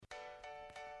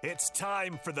It's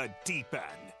time for the Deep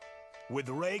End with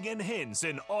Reagan Hins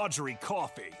and Audrey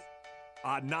Coffey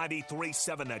on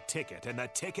 93.7 The Ticket and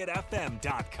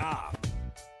theticketfm.com.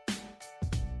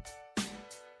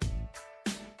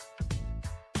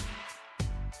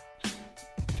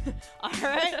 All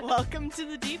right, welcome to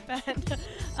the Deep End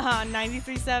on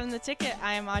 93.7 The Ticket.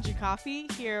 I am Audrey Coffey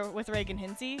here with Reagan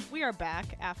Hinsey. We are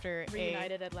back after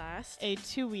reunited at last. A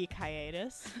 2-week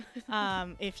hiatus.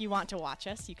 If you want to watch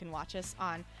us, you can watch us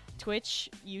on Twitch,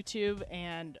 YouTube,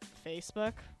 and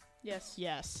Facebook.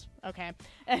 Yes. Okay.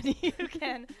 And you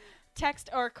can text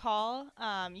or call.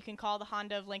 You can call the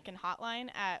Honda of Lincoln hotline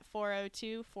at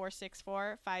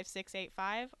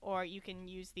 402-464-5685, or you can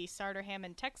use the Sartor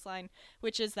Hammond text line,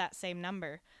 which is that same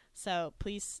number. So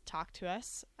please talk to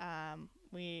us.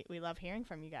 We love hearing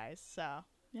from you guys. So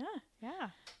yeah.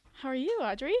 How are you,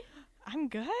 Audrey? I'm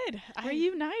good. We're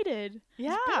united.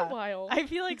 Yeah. It's been a while. I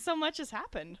feel like so much has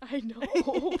happened. I know.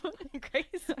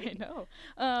 Crazy. I know.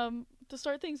 To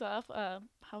start things off,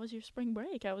 how was your spring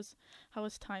break? How was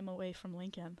time away from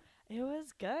Lincoln? It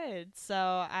was good.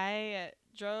 So I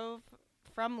drove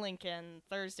from Lincoln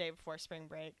Thursday before spring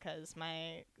break because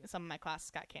some of my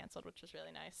classes got canceled, which was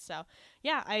really nice. So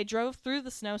yeah, I drove through the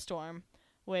snowstorm,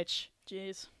 which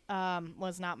was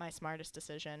not my smartest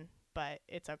decision, but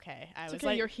it's okay. It's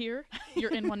okay. You're here.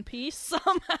 You're in one piece.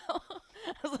 Somehow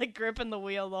I was like gripping the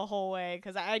wheel the whole way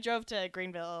because I drove to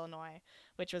Greenville, Illinois,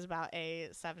 which was about a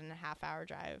 7.5-hour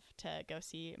drive to go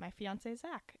see my fiance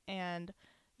Zach. And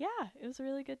yeah, it was a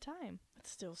really good time. It's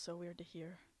still so weird to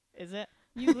hear. Is it?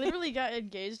 You literally got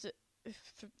engaged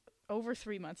over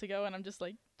 3 months ago, and I'm just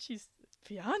like, she's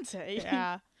fiance.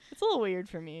 Yeah, it's a little weird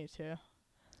for me too.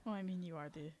 Well, I mean, you are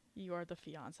the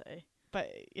fiance. But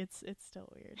it's still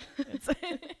weird.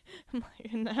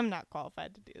 I'm not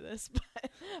qualified to do this,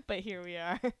 but here we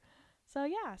are. So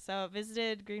yeah,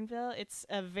 visited Greenville. It's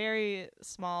a very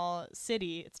small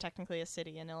city. It's technically a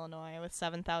city in Illinois with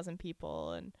 7,000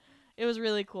 people, and it was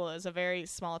really cool. It was a very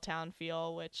small town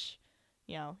feel, which,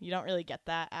 you don't really get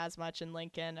that as much in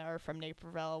Lincoln or from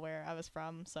Naperville, where I was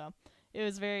from. So it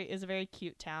was a very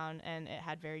cute town, and it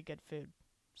had very good food.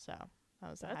 So that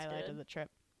was the highlight of the trip.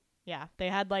 Yeah, they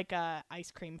had like a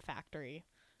ice cream factory,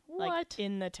 like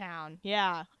in the town.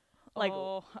 Yeah, like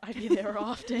I'd be there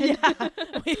often. Yeah,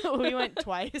 we went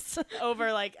twice over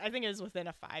I think it was within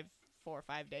a 4 or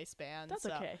 5 day span. That's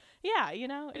okay. Yeah,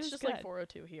 it it's was just good. like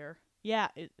 402 here. Yeah,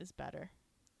 it is better.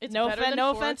 It's no better than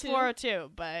no offense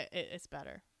 402, but it's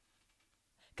better.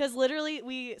 Because literally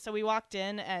we walked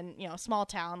in and, small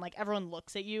town, like everyone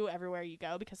looks at you everywhere you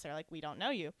go because they're like, we don't know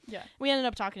you. Yeah. We ended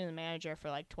up talking to the manager for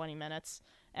like 20 minutes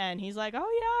and he's like, oh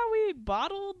yeah, we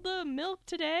bottled the milk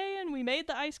today and we made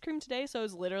the ice cream today. So it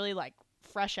was literally like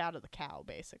fresh out of the cow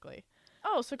basically.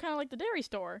 Oh, so kind of like the dairy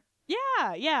store. Yeah.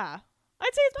 I'd say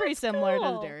it's pretty similar to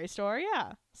the cool. dairy store.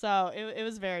 Yeah. So it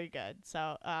was very good.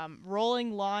 So,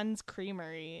 Rolling Lawns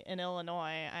Creamery in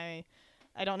Illinois.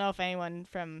 I don't know if anyone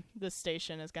from this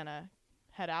station is going to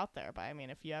head out there, but I mean,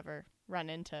 if you ever run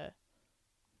into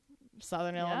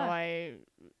Southern Illinois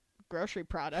grocery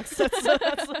products, that's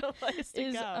the place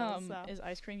to go. Is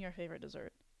ice cream your favorite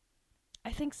dessert?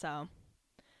 I think so.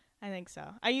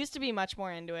 I used to be much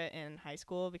more into it in high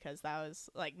school because that was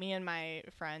like me and my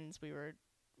friends, we were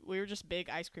just big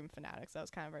ice cream fanatics. That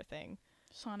was kind of our thing.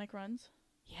 Sonic runs?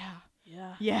 Yeah.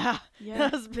 That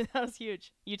was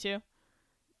huge. You too?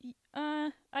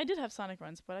 I did have Sonic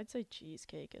runs, but I'd say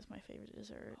cheesecake is my favorite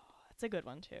dessert. Oh, that's a good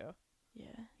one too.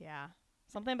 Yeah.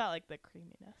 Something about like the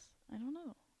creaminess. I don't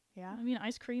know. Yeah. I mean,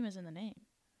 ice cream is in the name.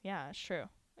 Yeah, it's true.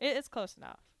 It's close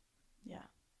enough. Yeah.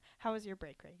 How was your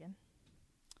break, Reagan?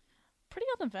 Pretty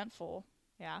uneventful.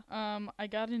 Yeah. I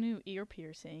got a new ear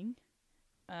piercing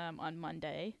on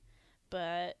Monday,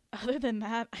 but other than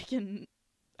that,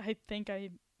 I think I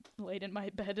laid in my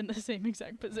bed in the same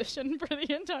exact position for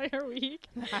the entire week.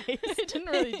 Nice. I didn't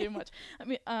really do much. I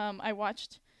mean, I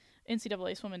watched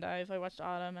NCAA swim and dive. I watched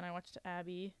Autumn and I watched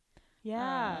Abby.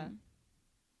 Yeah.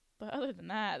 But other than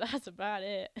that, that's about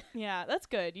it. Yeah, that's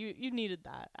good. You needed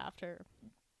that after.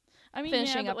 I mean,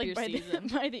 finishing but up your season.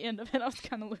 By the end of it, I was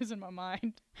kind of losing my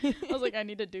mind. I was like, I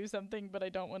need to do something, but I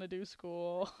don't want to do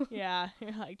school. Yeah,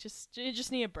 you're like, you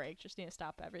just need a break. Just need to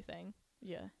stop everything.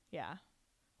 Yeah.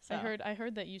 So. I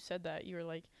heard that you said that you were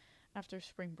like, after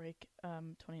spring break,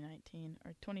 2019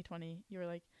 or 2020, you were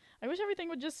like, I wish everything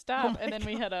would just stop. And then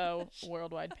we had a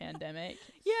worldwide pandemic.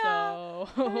 Yeah.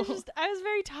 So I was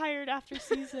very tired after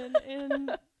season in,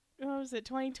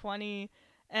 2020,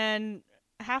 and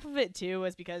half of it too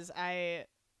was because I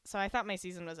thought my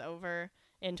season was over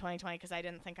in 2020 because I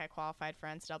didn't think I qualified for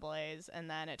NCAAs, and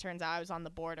then it turns out I was on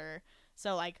the border.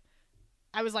 So like,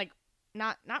 I was like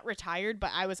not retired,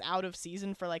 but I was out of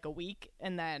season for like a week,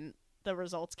 and then the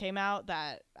results came out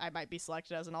that I might be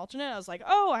selected as an alternate. I was like,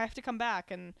 oh, I have to come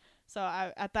back. And so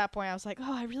at that point I was like,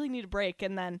 oh, I really need a break.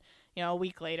 And then, a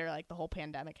week later, like the whole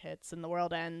pandemic hits and the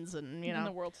world ends, and and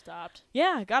the world stopped.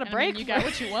 Yeah, I got a break. You got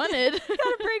what you wanted. Got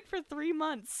a break for 3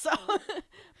 months. So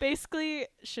basically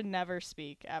should never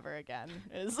speak ever again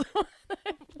is what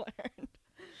I've learned.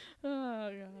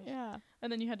 Oh gosh. Yeah.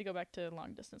 And then you had to go back to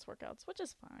long distance workouts, which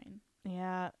is fine.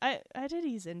 Yeah. I did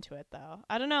ease into it though.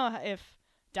 I don't know if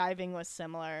diving was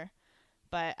similar,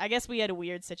 but I guess we had a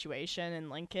weird situation in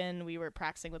Lincoln. We were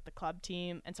practicing with the club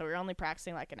team, and so we were only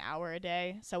practicing like an hour a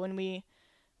day. So when we,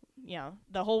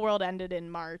 the whole world ended in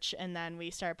March, and then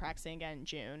we started practicing again in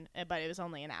June, but it was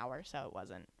only an hour, so it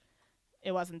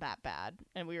wasn't that bad,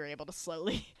 and we were able to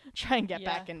slowly try and get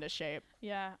back into shape.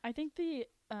 Yeah, I think the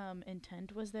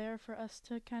intent was there for us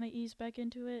to kind of ease back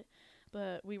into it,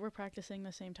 but we were practicing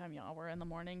the same time y'all were in the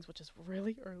mornings, which is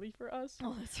really early for us.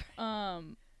 Oh, that's right.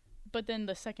 But then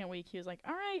the second week he was like,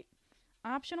 all right,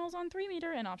 optionals on 3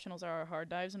 meter, and optionals are our hard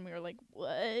dives, and we were like,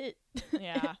 what?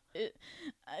 Yeah.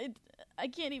 I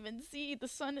can't even see the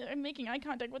sun. I'm making eye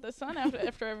contact with the sun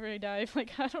after every dive.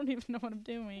 Like, I don't even know what I'm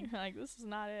doing. Like, this is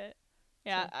not it.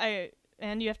 Yeah,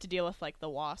 and you have to deal with like the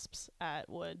wasps at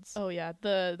Woods. Oh yeah,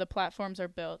 the platforms are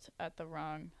built at the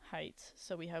wrong height,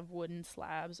 so we have wooden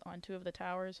slabs on 2 of the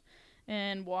towers,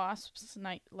 and wasps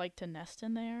like to nest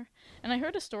in there. And I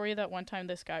heard a story that one time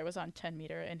this guy was on 10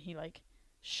 meter and he like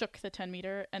shook the 10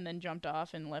 meter and then jumped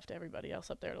off and left everybody else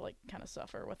up there to like kind of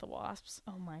suffer with the wasps.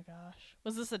 Oh my gosh,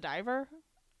 was this a diver?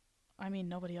 I mean,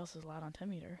 nobody else is allowed on 10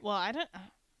 meter. Well, I don't.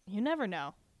 You never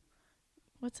know.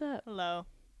 What's up? Hello.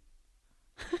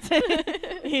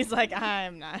 He's like,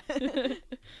 I'm not.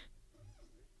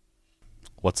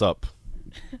 What's up?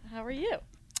 How are you?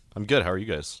 I'm good. How are you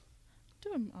guys?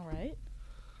 Doing all right.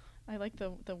 I like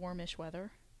the warmish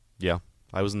weather. Yeah.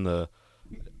 I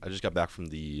just got back from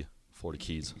the Florida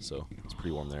Keys, so it's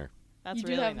pretty warm there. That's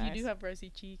really nice. You do have rosy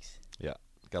cheeks. Yeah.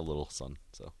 Got a little sun,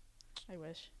 so. I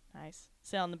wish. Nice.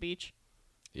 Sail on the beach.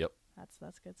 Yep.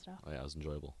 That's good stuff. Oh, yeah, it was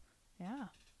enjoyable. Yeah.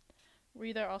 Were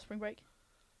you there all spring break?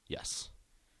 Yes.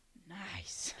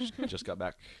 Nice. Just got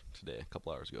back today, a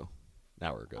couple hours ago. An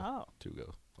hour ago. Oh. 2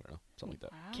 ago. I don't know. Something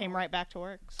like that. Wow. Came right back to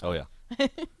work. So. Oh, yeah.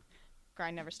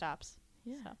 Grind never stops.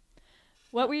 Yeah. So.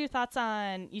 What were your thoughts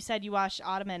on, you said you watched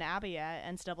Autumn and Abby at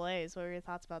NCAAs. What were your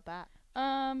thoughts about that?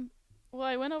 Well,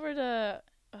 I went over to,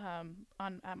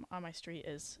 on my street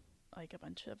is like a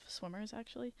bunch of swimmers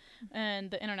actually,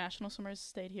 and the international swimmers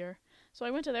stayed here. So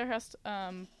I went to their house,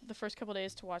 the first couple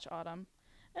days to watch Autumn,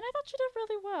 and I thought she did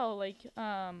really well. Like,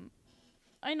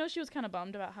 I know she was kind of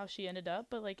bummed about how she ended up,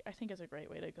 but like, I think it's a great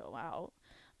way to go out.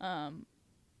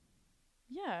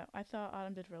 Yeah, I thought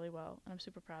Autumn did really well, and I'm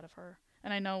super proud of her.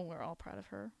 And I know we're all proud of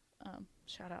her.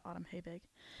 Shout out Autumn Haybig.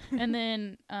 And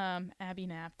then Abby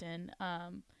Napton.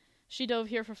 She dove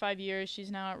here for 5 years. She's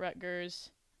now at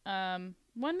Rutgers. 1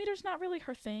 meter's not really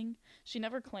her thing. She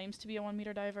never claims to be a 1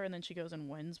 meter diver, and then she goes and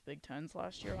wins Big Tens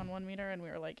last year on 1 meter, and we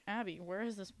were like, Abby, where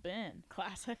has this been?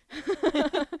 Classic.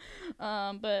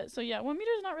 But so yeah, 1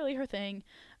 meter's not really her thing.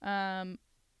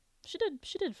 She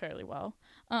did fairly well.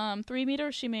 3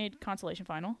 meter, she made consolation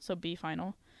final, so B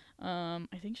final.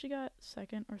 I think she got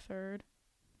 2nd or 3rd.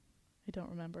 I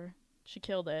don't remember. She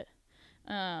killed it.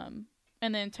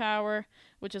 And then tower,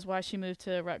 which is why she moved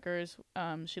to Rutgers.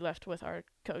 She left with our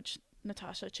coach,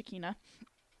 Natasha Chikina.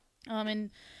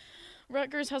 And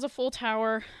Rutgers has a full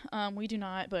tower. We do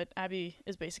not, but Abby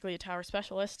is basically a tower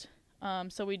specialist.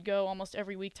 So we'd go almost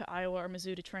every week to Iowa or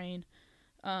Mizzou to train.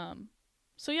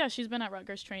 So yeah, she's been at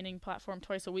Rutgers training platform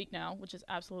twice a week now, which is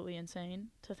absolutely insane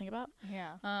to think about.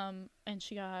 Yeah. And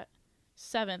she got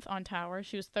 7th on tower.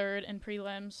 She was 3rd in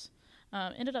prelims.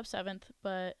 Ended up 7th,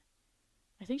 but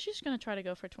I think she's going to try to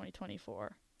go for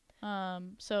 2024.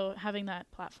 So having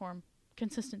that platform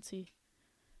consistency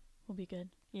will be good.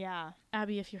 Yeah.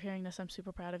 Abby, if you're hearing this, I'm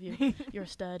super proud of you. You're a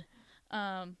stud.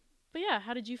 But yeah,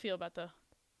 how did you feel about the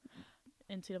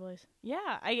NCAAs?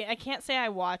 Yeah, I can't say I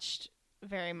watched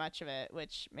very much of it,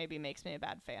 which maybe makes me a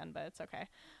bad fan, but it's okay.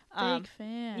 Big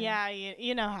fan. Yeah,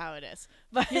 you know how it is.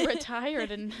 But you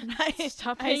retired and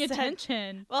stopped paying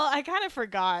attention. Well, I kind of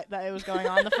forgot that it was going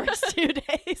on the first 2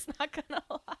 days, not gonna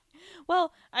lie.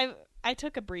 Well, I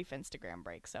took a brief Instagram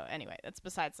break, so anyway, that's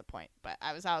besides the point, but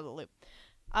I was out of the loop.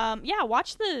 Yeah,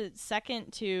 watch the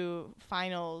 2nd 2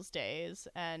 finals days,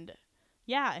 and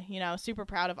yeah, super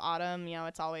proud of Autumn.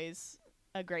 It's always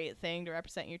a great thing to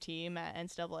represent your team at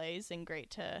NCAAs, and great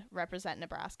to represent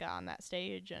Nebraska on that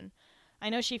stage. And I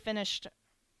know she finished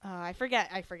I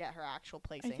forget her actual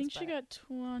placings. I think she but got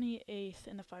 28th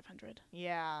in the 500.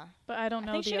 Yeah. But I don't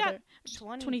know think the she other.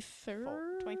 got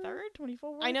 23rd? 23rd?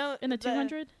 24th? I know in the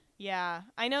 200? Yeah.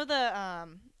 I know the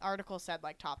article said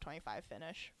like top 25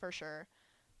 finish for sure.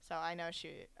 So I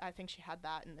think she had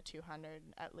that in the 200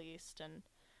 at least. And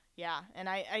yeah, and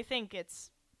I think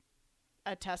it's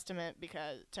a testament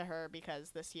to her because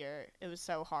this year it was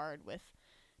so hard with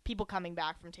people coming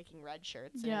back from taking red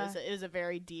shirts. Yeah. And it was a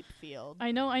very deep field.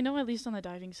 I know at least on the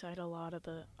diving side a lot of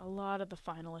the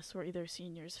finalists were either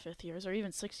seniors, 5th years, or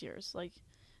even 6 years. Like,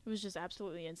 it was just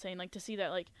absolutely insane. Like, to see that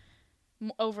like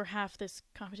over half this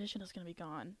competition is going to be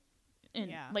gone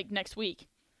in like next week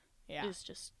is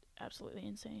just absolutely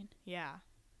insane. Yeah.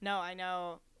 No, I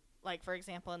know, like, for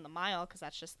example, in the mile, because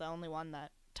that's just the only one that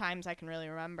times I can really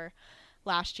remember.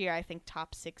 Last year, I think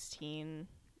top 16,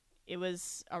 it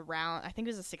was around, I think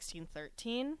it was a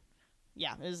 16:13.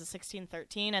 Yeah, it was a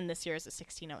 16:13, and this year is a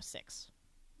 16:06.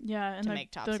 Yeah, and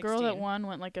the girl 16. that won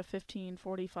went like a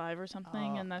 15:45 or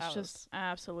something, and that's just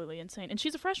absolutely insane. And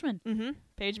she's a freshman. Mm-hmm.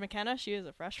 Paige McKenna, she is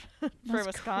a freshman for That's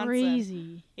Wisconsin.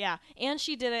 Crazy. Yeah, and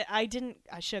she did it. I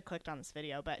should have clicked on this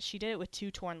video, but she did it with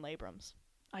 2 torn labrums.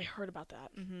 I heard about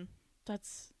that. Mm-hmm.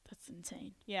 That's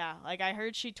insane. Yeah, like I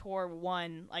heard she tore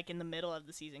one like in the middle of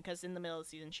the season, because in the middle of the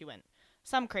season she went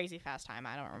some crazy fast time.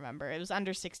 I don't remember. It was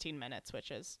under 16 minutes, which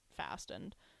is fast.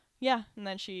 And yeah, and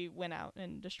then she went out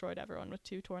and destroyed everyone with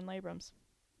 2 torn labrums.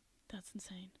 That's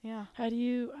insane. Yeah. How do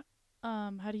you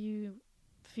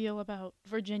feel about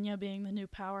Virginia being the new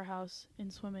powerhouse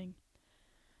in swimming?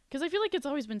 Because I feel like it's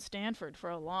always been Stanford for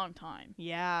a long time.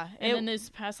 Yeah. And then this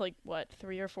past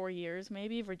 3 or 4 years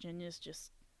maybe, Virginia's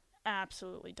just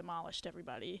absolutely demolished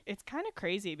everybody. It's kind of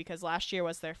crazy because last year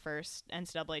was their first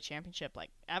NCAA championship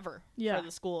ever for the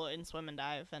school in swim and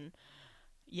dive, and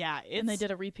and they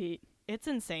did a repeat. It's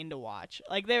insane to watch.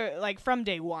 Like they're from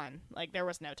day one, there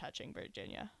was no touching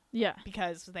Virginia. Yeah,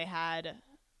 because they had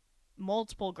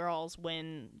multiple girls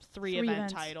win 3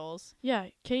 event titles. Yeah,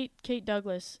 Kate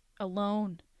Douglas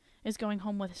alone is going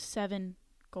home with 7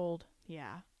 gold.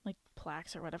 Yeah,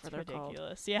 plaques or whatever it's they're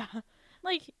ridiculous. Called. Yeah.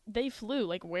 They flew.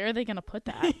 Where are they going to put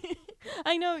that?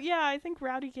 I know, yeah. I think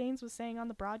Rowdy Gaines was saying on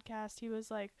the broadcast, he was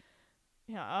like,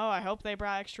 I hope they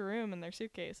brought extra room in their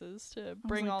suitcases to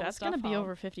bring all the stuff. That's going to be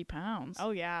over 50 pounds.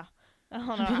 Oh, yeah. I don't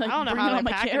know. I don't know how they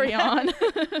my carry-on.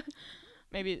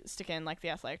 Maybe stick in, the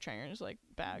athletic trainers,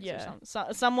 bags or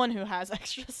something. Someone who has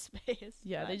extra space.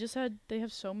 Yeah, they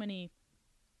have so many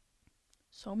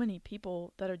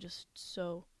people that are just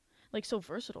so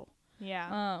versatile.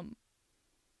 Yeah.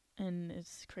 And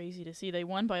it's crazy to see. They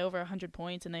won by over 100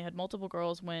 points, and they had multiple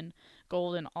girls win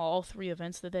gold in all 3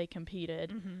 events that they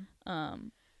competed. Mm-hmm.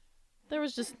 There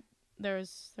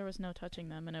was no touching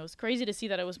them, and it was crazy to see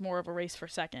that it was more of a race for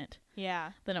second.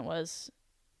 Yeah. Than it was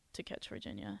to catch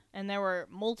Virginia. And there were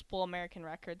multiple American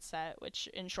records set, which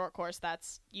in short course,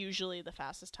 that's usually the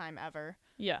fastest time ever.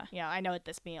 Yeah. Yeah, I know at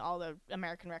this meet, all the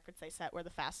American records they set were the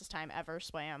fastest time ever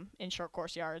swam in short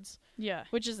course yards. Yeah.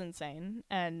 Which is insane.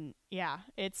 And yeah,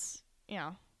 it's,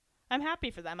 I'm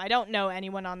happy for them. I don't know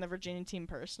anyone on the Virginia team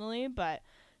personally, but,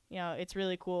 it's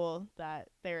really cool that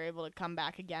they were able to come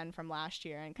back again from last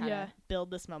year and kind of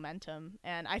build this momentum.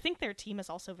 And I think their team is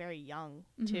also very young,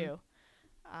 too.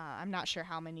 I'm not sure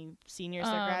how many seniors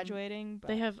they're graduating.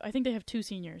 But I think they have 2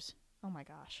 seniors. Oh my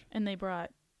gosh. And they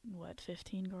brought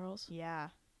 15 girls? Yeah.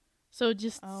 So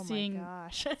just seeing my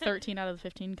gosh. 13 out of the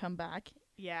 15 come back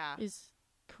is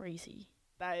crazy.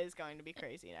 That is going to be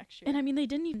crazy next year. And I mean,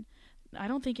 I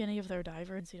don't think any of their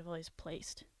divers in NCAAs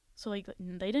placed. So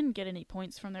they didn't get any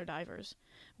points from their divers.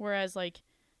 Whereas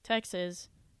Texas,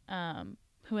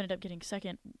 who ended up getting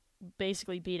second,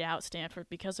 basically beat out Stanford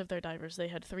because of their divers. They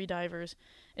had 3 divers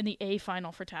in the A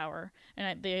final for Tower,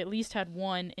 and they at least had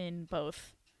one in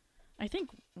both. I think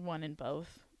one in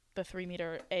both the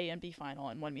 3-meter A and B final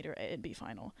and 1-meter A and B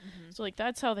final. Mm-hmm. So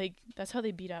that's how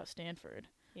they beat out Stanford.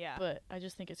 Yeah. But I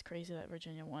just think it's crazy that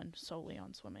Virginia won solely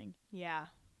on swimming. Yeah.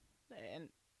 And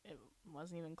it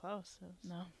wasn't even close.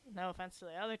 No offense to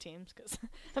the other teams,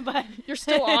 but you're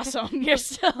still awesome. You're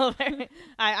still very.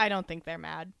 I don't think they're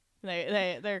mad.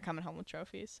 They're coming home with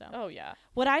trophies. So. Oh yeah.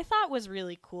 What I thought was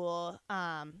really cool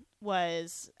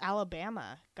was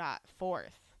Alabama got 4th.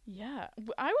 Yeah,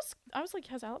 I was like,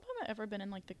 has Alabama ever been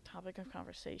in the topic of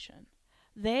conversation?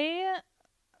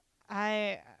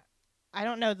 I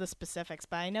don't know the specifics,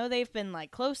 but I know they've been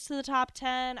close to the top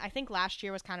 10. I think last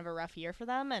year was kind of a rough year for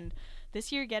them, and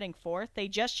this year getting 4th. They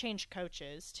just changed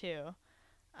coaches too.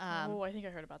 I think I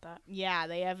heard about that. Yeah,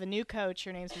 they have a new coach.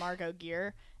 Her name's Margot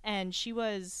Gear, and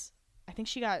I think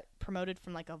she got promoted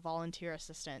from a volunteer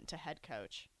assistant to head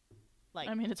coach. like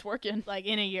I mean, it's working. like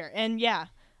in a year. And yeah,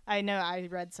 I know I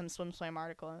read some swim swam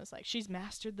article and it was like she's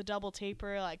mastered the double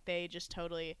taper. Like they just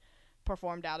totally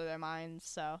performed out of their minds.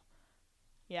 So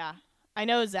yeah, I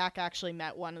know Zach actually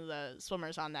met one of the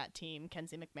swimmers on that team,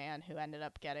 Kenzie McMahon, who ended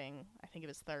up getting, I think it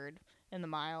was third in the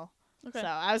mile. Okay. So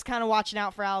I was kind of watching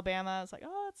out for Alabama. I was like,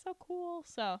 oh, that's so cool.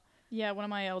 So Yeah, one of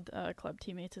my old club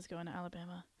teammates is going to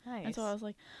Alabama. nice. And so I was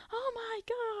like, oh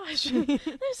my gosh,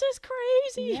 this is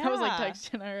crazy. I was like Yeah.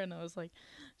 texting her and I was like,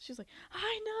 she's like,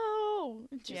 I know.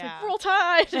 And she's Yeah. like, roll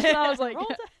tide. And I was like, Roll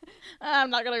Tide. I'm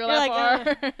not going to go You're that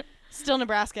like, far. Still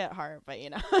Nebraska at heart, but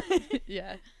you know.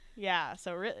 Yeah. Yeah,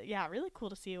 so really cool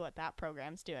to see what that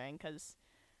program's doing because,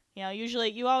 you know, usually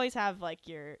you always have like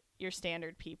your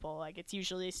standard people. Like it's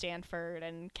usually Stanford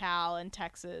and Cal and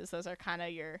Texas. Those are kind of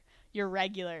your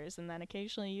regulars, and then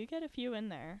occasionally you get a few in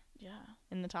there Yeah.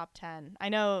 in the top 10. I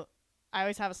know I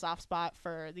always have a soft spot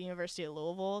for the University of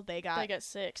Louisville. They got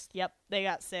 6th. Yep, they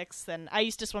got 6th, and I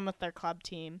used to swim with their club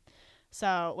team.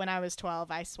 So when I was 12,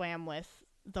 I swam with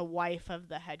the wife of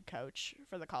the head coach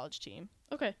for the college team.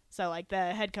 Okay. So, like,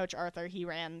 the head coach, Arthur, he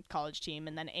ran college team,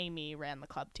 and then Amy ran the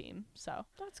club team. So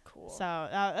That's cool.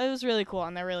 it was really cool,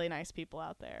 and they're really nice people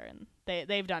out there. And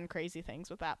they've done crazy things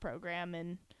with that program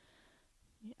in,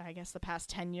 I guess, the past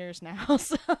 10 years now.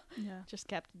 So Yeah. just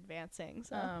kept advancing.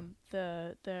 So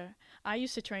I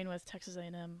used to train with Texas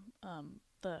A&M,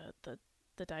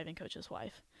 the diving coach's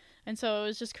wife, and so it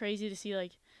was just crazy to see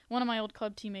like one of my old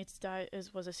club teammates is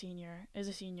a senior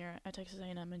at Texas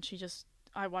A&M, and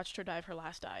I watched her dive her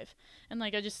last dive, and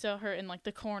like I just saw her in like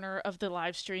the corner of the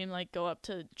live stream like go up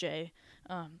to Jay,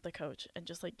 the coach, and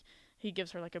just like he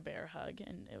gives her like a bear hug,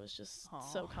 and it was just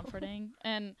so Aw. comforting.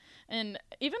 and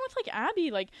even with like Abby,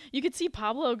 like you could see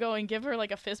Pablo go and give her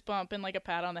like a fist bump and like a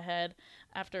pat on the head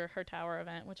after her tower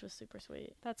event, which was super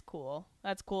sweet. that's cool.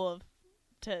 That's cool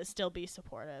to still be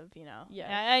supportive, you know.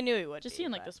 Yeah. I knew he would Just be, seeing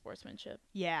like but the sportsmanship.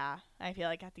 yeah, I feel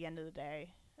like at the end of the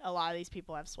day, a lot of these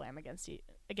people have swam against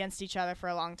each other for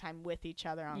a long time with each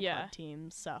other on Yeah. club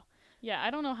teams. So Yeah,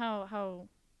 I don't know how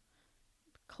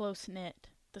close knit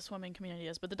the swimming community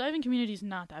is, but the diving community is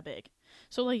not that big.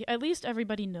 So like at least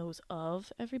everybody knows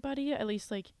of everybody. At least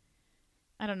like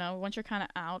I don't know, once you're kind of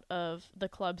out of the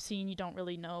club scene, you don't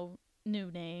really know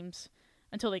new names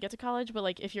until they get to college, but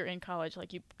like if you're in college,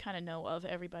 like you kind of know of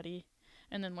everybody.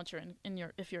 And then once you're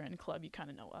if you're in club, you kind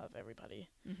of know of everybody.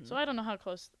 So I don't know how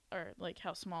close or like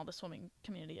how small the swimming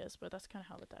community is, but that's kind of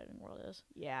how the diving world is.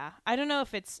 yeah, I don't know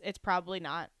if it's probably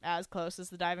not as close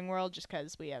as the diving world, just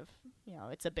because we have, you know,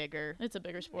 it's a bigger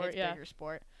sport. it's Yeah. bigger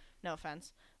sport. No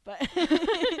offense, but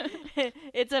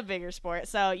it's a bigger sport.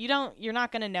 So you're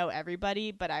not gonna know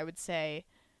everybody, but I would say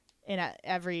in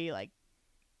every like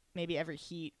maybe every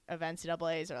heat of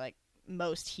NCAAs or like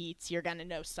most heats, you're gonna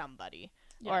know somebody.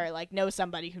 Yeah. Or like know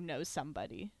somebody who knows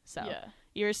somebody. So Yeah.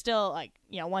 you're still like,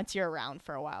 you know, once you're around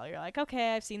for a while, you're like,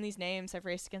 okay, I've seen these names. I've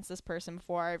raced against this person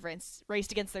before. I've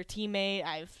raced against their teammate.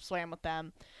 I've swam with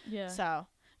them. Yeah. So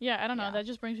Yeah, I don't know. Yeah. That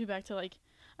just brings me back to like,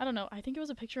 I don't know. I think it was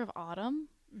a picture of Autumn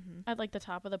at like the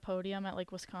top of the podium at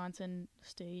like Wisconsin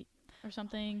State or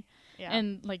something. yeah,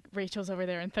 And like Rachel's over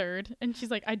there in third. And she's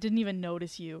like, I didn't even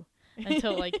notice you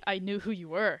until like I knew who you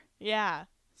were. yeah,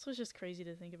 So it's just crazy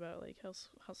to think about like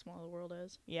how small the world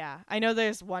is. yeah. I know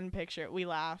there's one picture we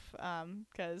laugh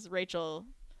because Rachel.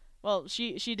 Well,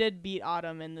 she did beat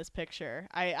Autumn in this picture.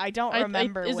 I don't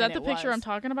remember. Is when that the it picture was. I'm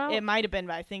talking about? It might have been,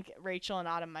 but I think Rachel and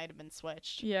Autumn might have been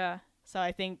switched. Yeah. So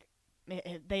I think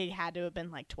they had to have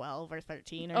been like 12 or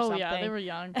 13 or Oh something. yeah, they were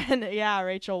young. And yeah,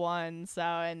 Rachel won. So,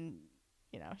 and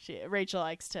you know, Rachel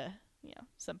likes to, you know,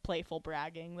 some playful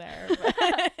bragging there.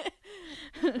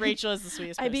 But Rachel is the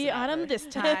sweetest person I beat Autumn ever. this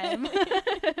time.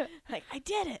 Like, I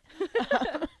did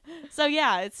it. So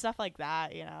yeah, it's stuff like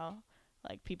that, you know.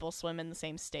 Like people swim in the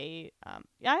same state.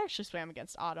 Yeah, I actually swam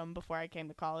against Autumn before I came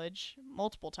to college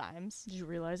multiple times. Did you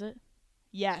realize it?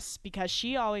 Yes, because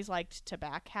she always liked to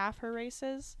back half her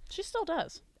races. She still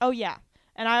does. Oh, yeah.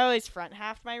 And I always front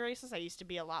half my races. I used to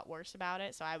be a lot worse about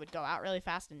it, so I would go out really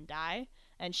fast and die.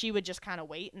 And she would just kind of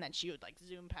wait, and then she would, like,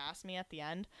 zoom past me at the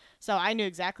end. So I knew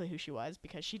exactly who she was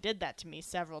because she did that to me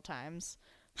several times.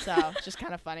 So it's just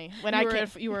kind of funny. When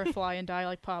You were a fly and die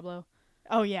like Pablo.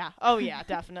 Oh, yeah,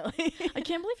 definitely. I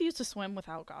can't believe you used to swim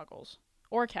without goggles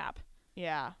or cap.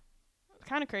 Yeah.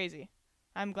 Kind of crazy.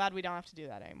 I'm glad we don't have to do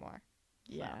that anymore.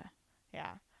 Yeah.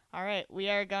 Yeah. All right. We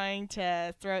are going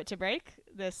to throw it to break.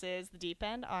 This is The Deep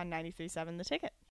End on 93.7 The Ticket.